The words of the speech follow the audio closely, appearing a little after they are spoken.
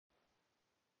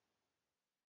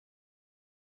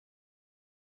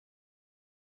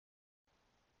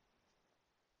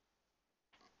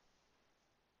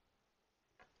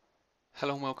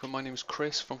Hello and welcome. My name is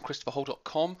Chris from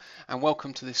ChristopherHall.com and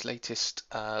welcome to this latest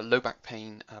low back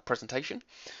pain presentation.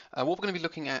 What we're going to be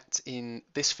looking at in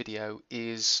this video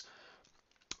is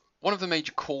one of the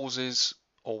major causes,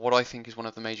 or what I think is one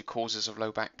of the major causes of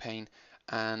low back pain,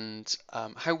 and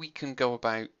how we can go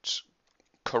about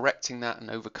correcting that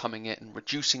and overcoming it and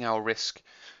reducing our risk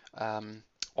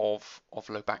of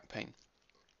low back pain.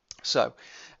 So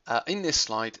in this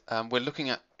slide we're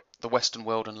looking at the Western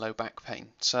world and low back pain.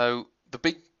 So the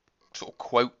big sort of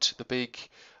quote, the big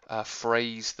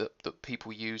phrase that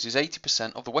people use is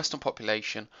 80% of the Western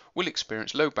population will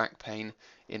experience low back pain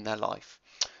in their life.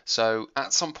 So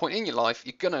at some point in your life,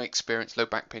 you're going to experience low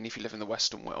back pain if you live in the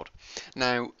Western world.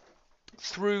 Now,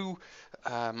 through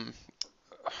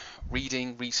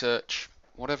reading, research,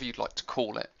 whatever you'd like to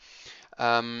call it,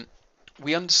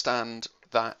 we understand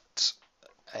that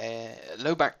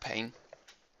low back pain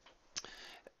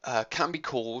can be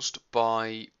caused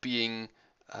by being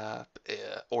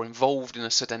or involved in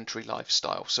a sedentary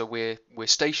lifestyle. So we're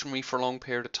stationary for a long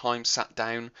period of time, sat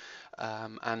down,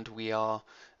 and we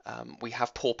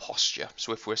have poor posture.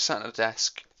 So if we're sat at a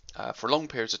desk for long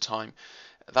periods of time,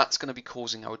 that's going to be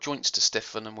causing our joints to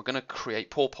stiffen, and we're going to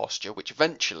create poor posture, which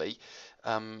eventually,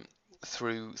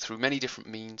 through many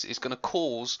different means, is going to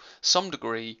cause some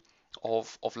degree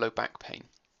of low back pain.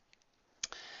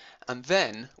 And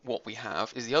then what we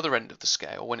have is the other end of the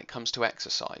scale when it comes to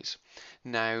exercise.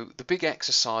 Now, the big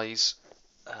exercise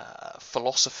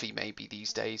philosophy maybe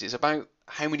these days is about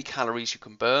how many calories you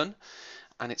can burn,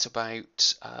 and it's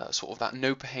about sort of that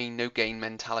no pain, no gain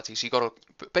mentality. So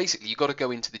you've got to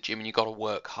go into the gym and you've got to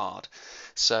work hard.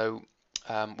 So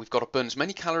we've got to burn as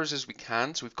many calories as we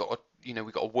can. So we've got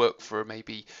to work for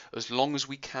maybe as long as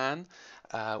we can.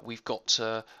 We've got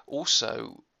to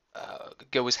also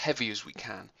go as heavy as we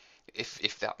can,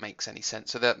 if that makes any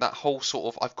sense. So that whole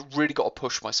sort of, I've really got to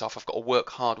push myself, I've got to work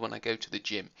hard when I go to the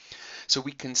gym. So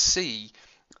we can see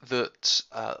that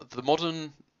the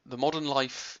modern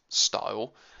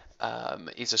lifestyle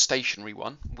is a stationary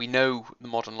one. We know the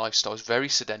modern lifestyle is very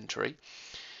sedentary,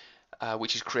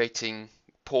 which is creating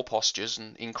poor postures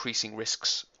and increasing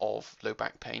risks of low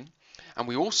back pain. And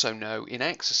we also know in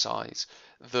exercise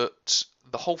that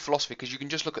the whole philosophy, because you can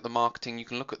just look at the marketing, you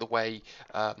can look at the way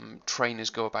trainers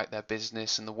go about their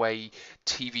business and the way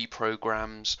TV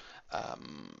programs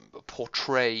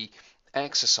portray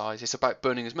exercise. It's about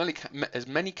burning as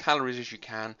many calories as you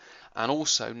can, and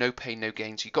also no pain, no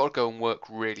gain. So you've got to go and work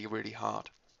really, really hard.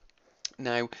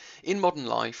 Now, in modern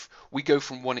life, we go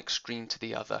from one extreme to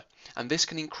the other, and this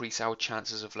can increase our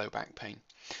chances of low back pain.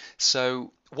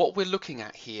 So what we're looking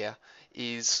at here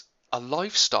is a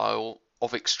lifestyle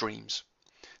of extremes.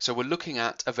 So we're looking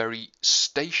at a very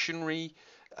stationary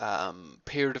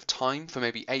period of time for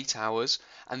maybe 8 hours,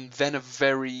 and then a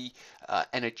very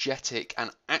energetic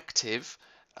and active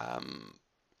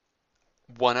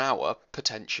 1 hour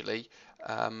potentially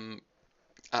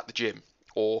at the gym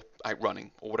or out running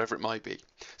or whatever it might be.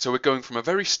 So we're going from a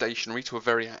very stationary to a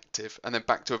very active, and then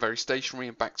back to a very stationary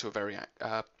and back to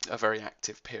a very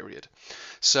active period.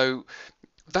 So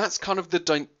that's kind of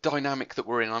the dynamic that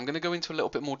we're in. I'm going to go into a little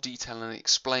bit more detail and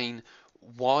explain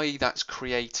why that's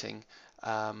creating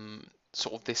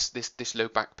sort of this low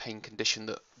back pain condition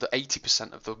that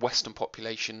 80% of the Western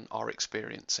population are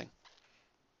experiencing.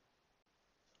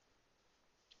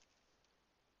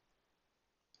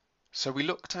 So we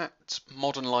looked at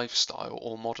modern lifestyle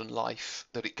or modern life,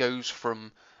 that it goes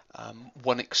from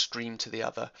one extreme to the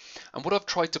other. And what I've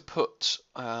tried to put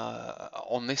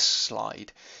on this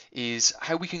slide is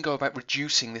how we can go about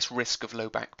reducing this risk of low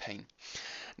back pain.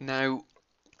 Now,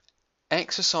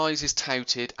 exercise is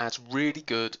touted as really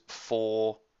good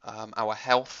for our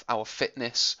health, our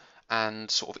fitness,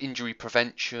 and sort of injury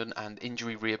prevention and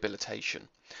injury rehabilitation.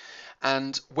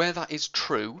 And where that is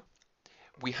true,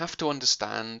 we have to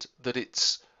understand that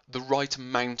it's the right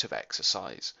amount of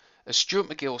exercise. As Stuart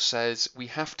McGill says, we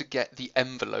have to get the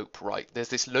envelope right. There's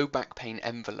this low back pain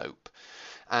envelope.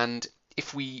 And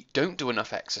if we don't do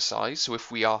enough exercise, so if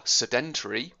we are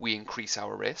sedentary, we increase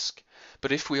our risk.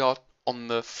 But if we are on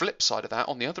the flip side of that,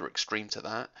 on the other extreme to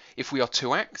that, if we are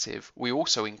too active, we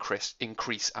also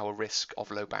increase our risk of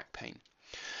low back pain.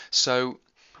 So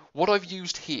what I've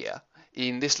used here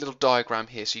in this little diagram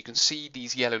here, so you can see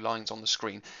these yellow lines on the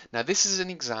screen. Now this is an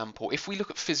example, if we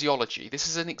look at physiology, this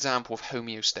is an example of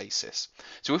homeostasis.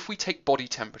 So if we take body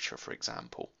temperature, for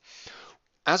example,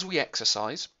 as we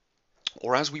exercise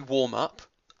or as we warm up,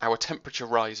 our temperature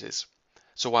rises.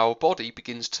 So our body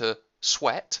begins to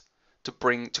sweat to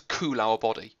cool our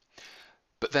body.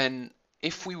 But then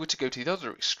if we were to go to the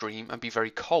other extreme and be very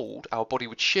cold, our body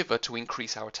would shiver to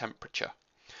increase our temperature.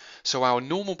 So our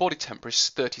normal body temperature is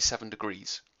 37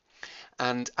 degrees,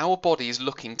 and our body is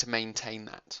looking to maintain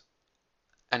that.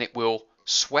 And it will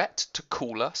sweat to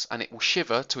cool us, and it will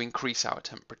shiver to increase our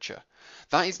temperature.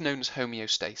 That is known as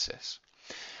homeostasis.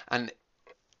 And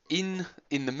in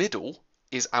the middle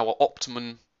is our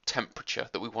optimum temperature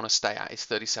that we want to stay at, is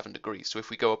 37 degrees. So if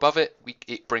we go above it,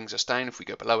 it brings us down. If we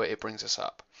go below it, it brings us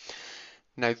up.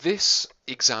 Now this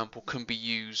example can be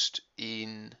used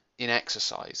in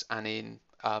exercise and in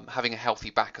having a healthy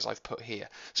back, as I've put here.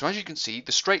 So as you can see,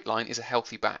 the straight line is a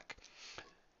healthy back.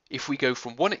 If we go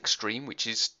from one extreme, which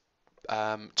is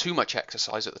too much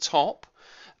exercise at the top,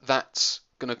 that's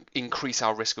going to increase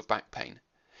our risk of back pain.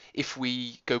 If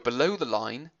we go below the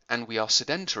line and we are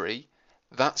sedentary,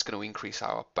 that's going to increase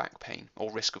our back pain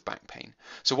or risk of back pain.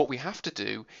 So what we have to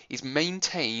do is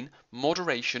maintain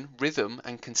moderation, rhythm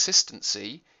and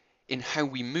consistency in how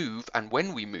we move and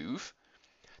when we move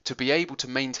to be able to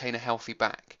maintain a healthy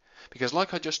back. Because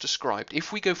like I just described,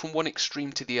 if we go from one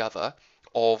extreme to the other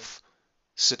of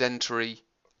sedentary,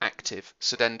 active,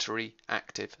 sedentary,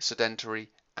 active, sedentary,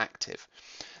 active,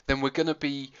 then we're going to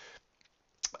be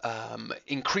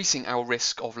increasing our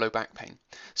risk of low back pain.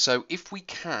 So if we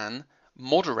can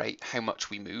moderate how much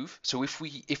we move, so if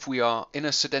we are in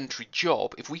a sedentary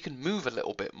job, if we can move a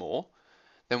little bit more,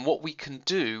 then what we can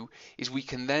do is we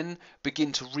can then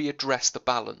begin to readdress the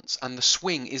balance, and the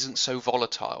swing isn't so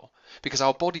volatile because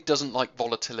our body doesn't like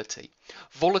volatility.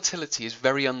 Volatility is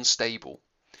very unstable.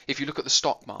 If you look at the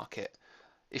stock market,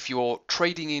 if you're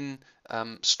trading in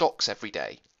stocks every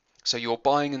day, so you're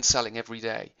buying and selling every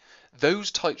day,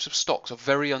 those types of stocks are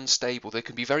very unstable. They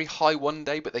can be very high one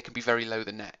day, but they can be very low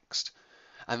the next.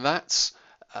 And that's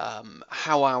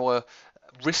how our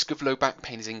risk of low back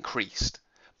pain is increased,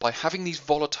 by having these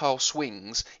volatile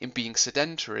swings in being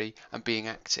sedentary and being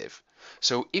active.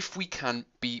 So if we can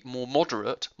be more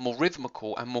moderate, more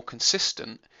rhythmical and more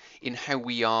consistent in how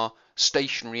we are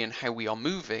stationary and how we are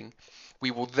moving,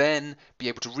 we will then be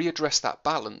able to readdress that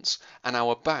balance, and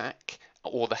our back,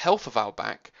 or the health of our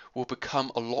back, will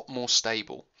become a lot more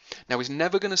stable. Now, it's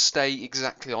never going to stay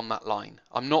exactly on that line.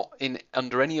 I'm not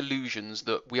under any illusions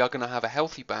that we are going to have a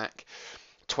healthy back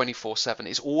 24/7.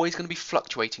 It's always going to be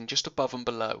fluctuating just above and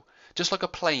below. Just like a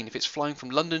plane, if it's flying from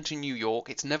London to New York,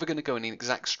 it's never going to go in an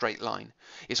exact straight line.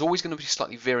 It's always going to be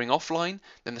slightly veering offline,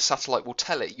 then the satellite will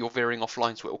tell it you're veering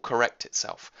offline, so it will correct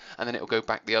itself, and then it will go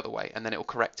back the other way, and then it will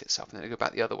correct itself, and then it will go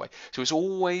back the other way. So it's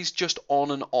always just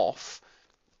on and off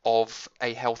of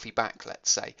a healthy back, let's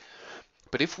say.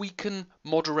 But if we can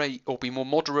moderate or be more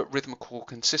moderate, rhythmical,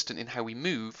 consistent in how we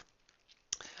move,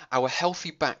 our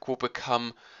healthy back will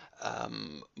become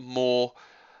more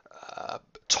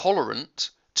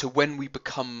tolerant to when we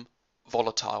become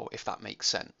volatile, if that makes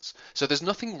sense. So there's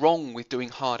nothing wrong with doing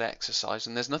hard exercise,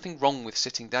 and there's nothing wrong with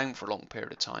sitting down for a long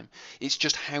period of time. It's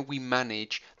just how we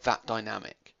manage that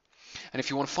dynamic. And if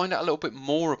you want to find out a little bit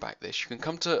more about this, you can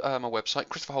come to my website,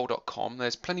 christopherhole.com.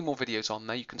 There's plenty more videos on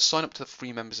there. You can sign up to the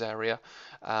free members area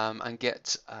and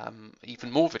get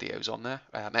even more videos on there,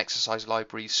 exercise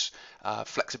libraries,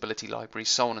 flexibility libraries,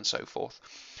 so on and so forth.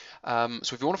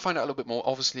 So if you want to find out a little bit more,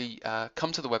 obviously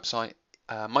come to the website.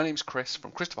 My name's Chris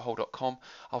from christopherhole.com.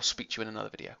 I'll speak to you in another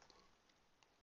video.